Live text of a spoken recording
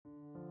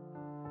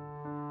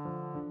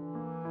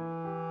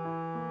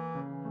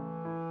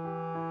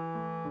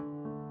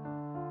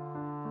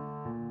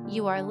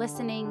You are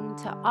listening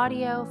to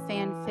Audio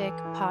Fanfic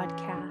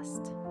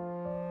Podcast.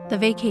 The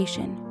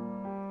Vacation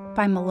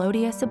by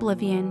Melodious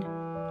Oblivion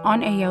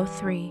on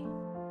AO3.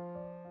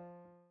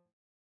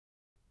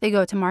 They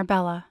go to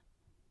Marbella.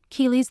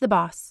 Keely's the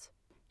boss.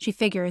 She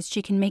figures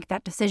she can make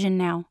that decision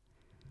now.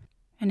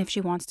 And if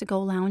she wants to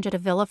go lounge at a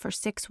villa for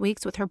 6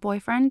 weeks with her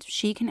boyfriend,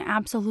 she can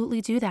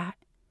absolutely do that.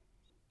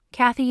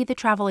 Kathy, the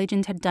travel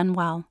agent, had done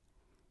well.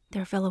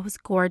 Their villa was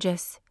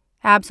gorgeous,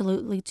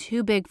 absolutely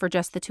too big for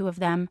just the two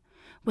of them,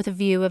 with a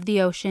view of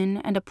the ocean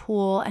and a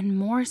pool and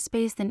more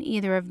space than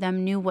either of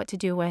them knew what to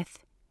do with.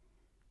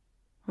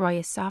 Roy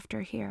is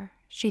softer here,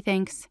 she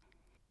thinks.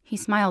 He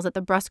smiles at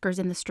the buskers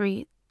in the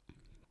street,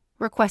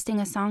 requesting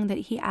a song that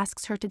he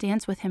asks her to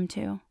dance with him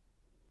to.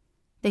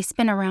 They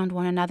spin around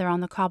one another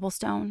on the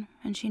cobblestone,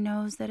 and she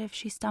knows that if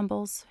she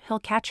stumbles, he'll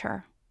catch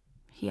her.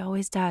 He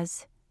always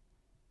does.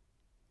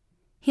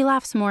 He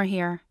laughs more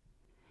here.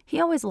 He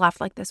always laughed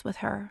like this with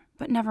her,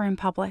 but never in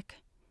public.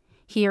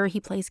 Here he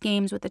plays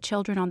games with the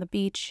children on the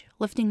beach,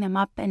 lifting them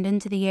up and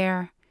into the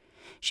air.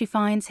 She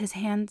finds her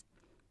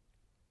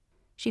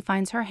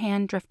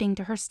hand drifting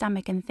to her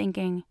stomach and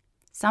thinking,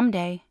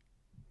 someday.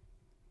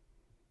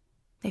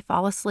 They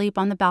fall asleep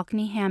on the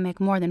balcony hammock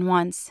more than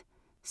once,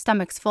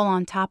 stomachs full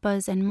on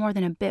tapas and more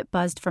than a bit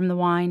buzzed from the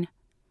wine.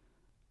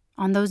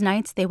 On those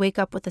nights they wake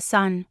up with the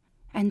sun,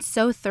 and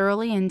so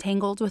thoroughly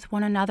entangled with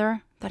one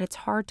another that it's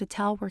hard to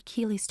tell where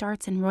Keely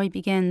starts and Roy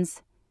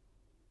begins.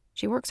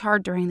 She works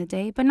hard during the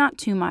day, but not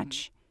too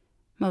much.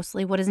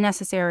 Mostly what is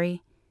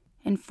necessary,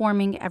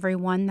 informing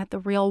everyone that the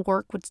real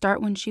work would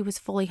start when she was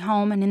fully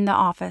home and in the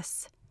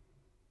office.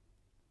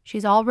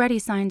 She's already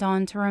signed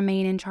on to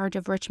remain in charge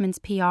of Richmond's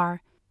PR,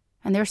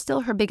 and they're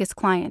still her biggest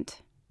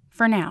client,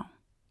 for now.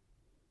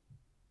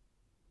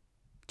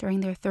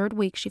 During their 3rd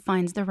week, she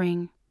finds the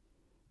ring.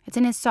 It's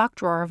in his sock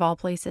drawer of all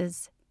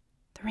places.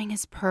 The ring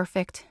is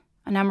perfect,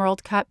 an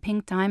emerald-cut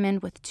pink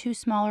diamond with 2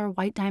 smaller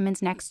white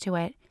diamonds next to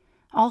it,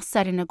 all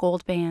set in a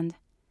gold band.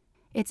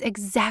 It's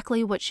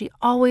exactly what she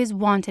always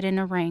wanted in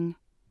a ring.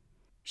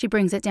 She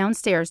brings it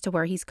downstairs to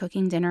where he's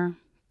cooking dinner,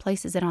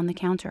 places it on the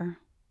counter.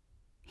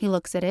 He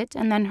looks at it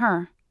and then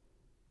her.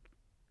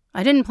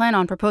 I didn't plan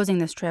on proposing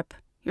this trip.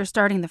 You're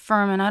starting the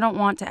firm and I don't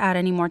want to add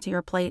any more to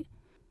your plate.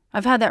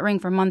 I've had that ring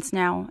for months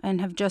now and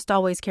have just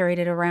always carried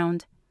it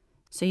around.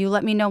 So you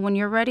let me know when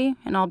you're ready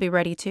and I'll be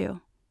ready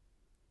too.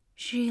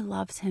 She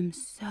loves him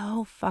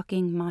so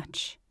fucking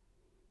much.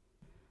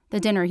 The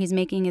dinner he's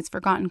making is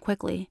forgotten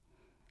quickly,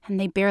 and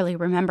they barely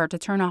remember to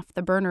turn off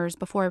the burners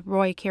before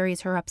Roy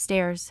carries her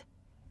upstairs.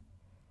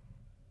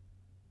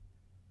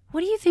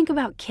 What do you think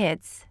about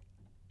kids?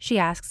 She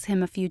asks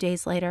him a few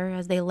days later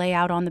as they lay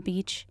out on the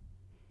beach.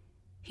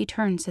 He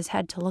turns his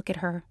head to look at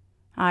her,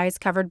 eyes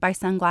covered by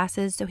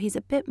sunglasses so he's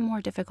a bit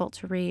more difficult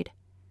to read.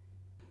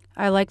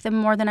 I like them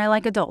more than I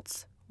like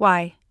adults.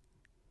 Why?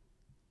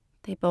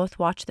 They both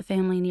watch the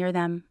family near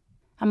them,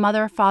 a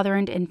mother, father,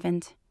 and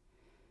infant.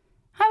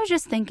 I was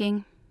just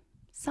thinking,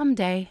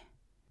 someday.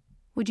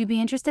 Would you be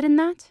interested in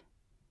that?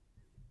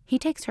 He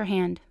takes her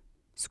hand,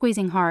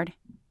 squeezing hard.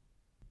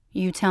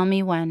 You tell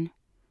me when.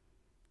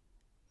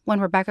 When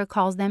Rebecca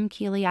calls them,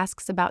 Keely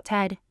asks about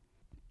Ted.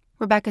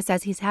 Rebecca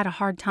says he's had a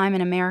hard time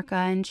in America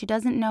and she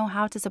doesn't know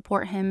how to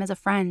support him as a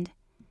friend.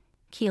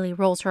 Keely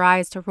rolls her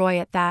eyes to Roy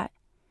at that.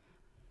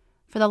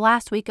 For the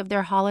last week of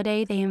their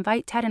holiday, they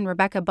invite Ted and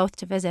Rebecca both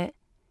to visit.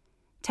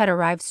 Ted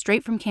arrives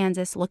straight from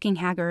Kansas, looking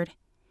haggard.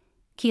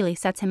 Keely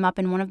sets him up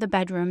in one of the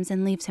bedrooms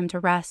and leaves him to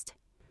rest.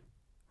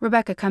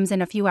 Rebecca comes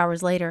in a few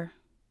hours later.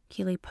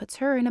 Keely puts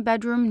her in a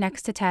bedroom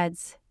next to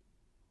Ted's.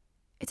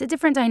 It's a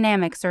different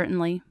dynamic,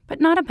 certainly, but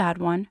not a bad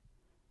one.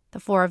 The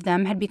 4 of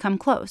them had become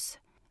close,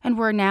 and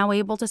were now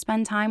able to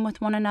spend time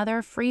with one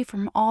another free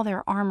from all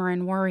their armor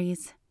and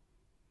worries.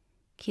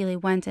 Keely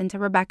went into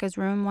Rebecca's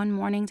room one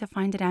morning to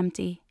find it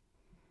empty.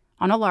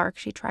 On a lark,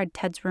 she tried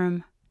Ted's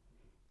room.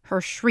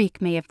 Her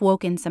shriek may have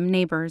woken some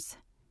neighbors.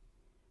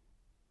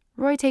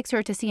 Roy takes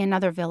her to see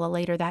another villa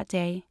later that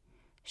day,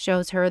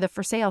 shows her the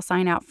for sale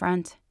sign out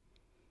front.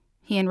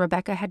 He and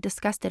Rebecca had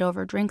discussed it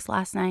over drinks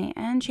last night,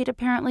 and she'd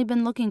apparently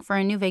been looking for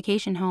a new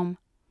vacation home.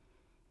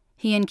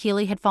 He and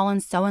Keely had fallen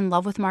so in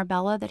love with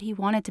Marbella that he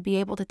wanted to be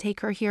able to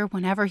take her here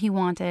whenever he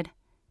wanted.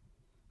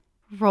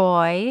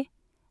 Roy,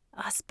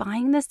 us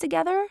buying this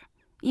together?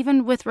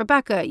 Even with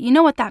Rebecca, you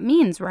know what that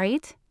means,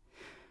 right?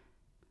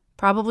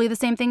 Probably the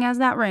same thing as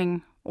that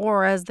ring,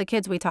 or as the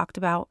kids we talked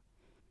about.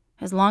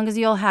 As long as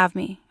you'll have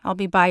me, I'll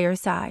be by your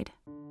side.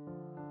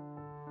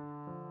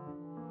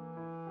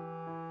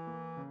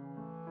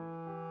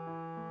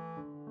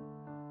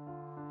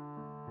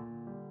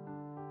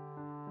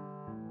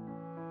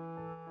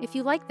 If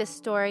you like this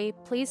story,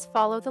 please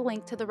follow the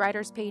link to the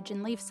writer's page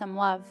and leave some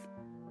love.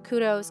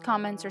 Kudos,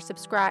 comments, or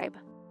subscribe.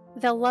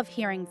 They'll love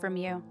hearing from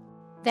you.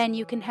 Then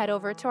you can head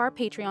over to our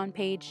Patreon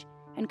page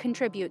and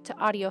contribute to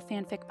Audio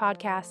Fanfic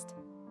Podcast.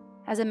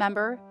 As a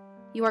member,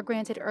 you are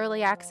granted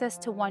early access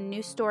to 1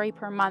 new story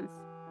per month.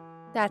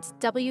 That's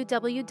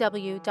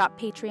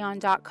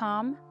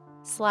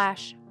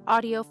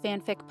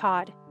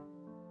www.patreon.com/audiofanficpod.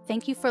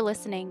 Thank you for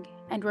listening,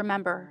 and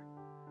remember,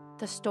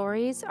 The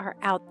stories are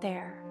out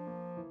there,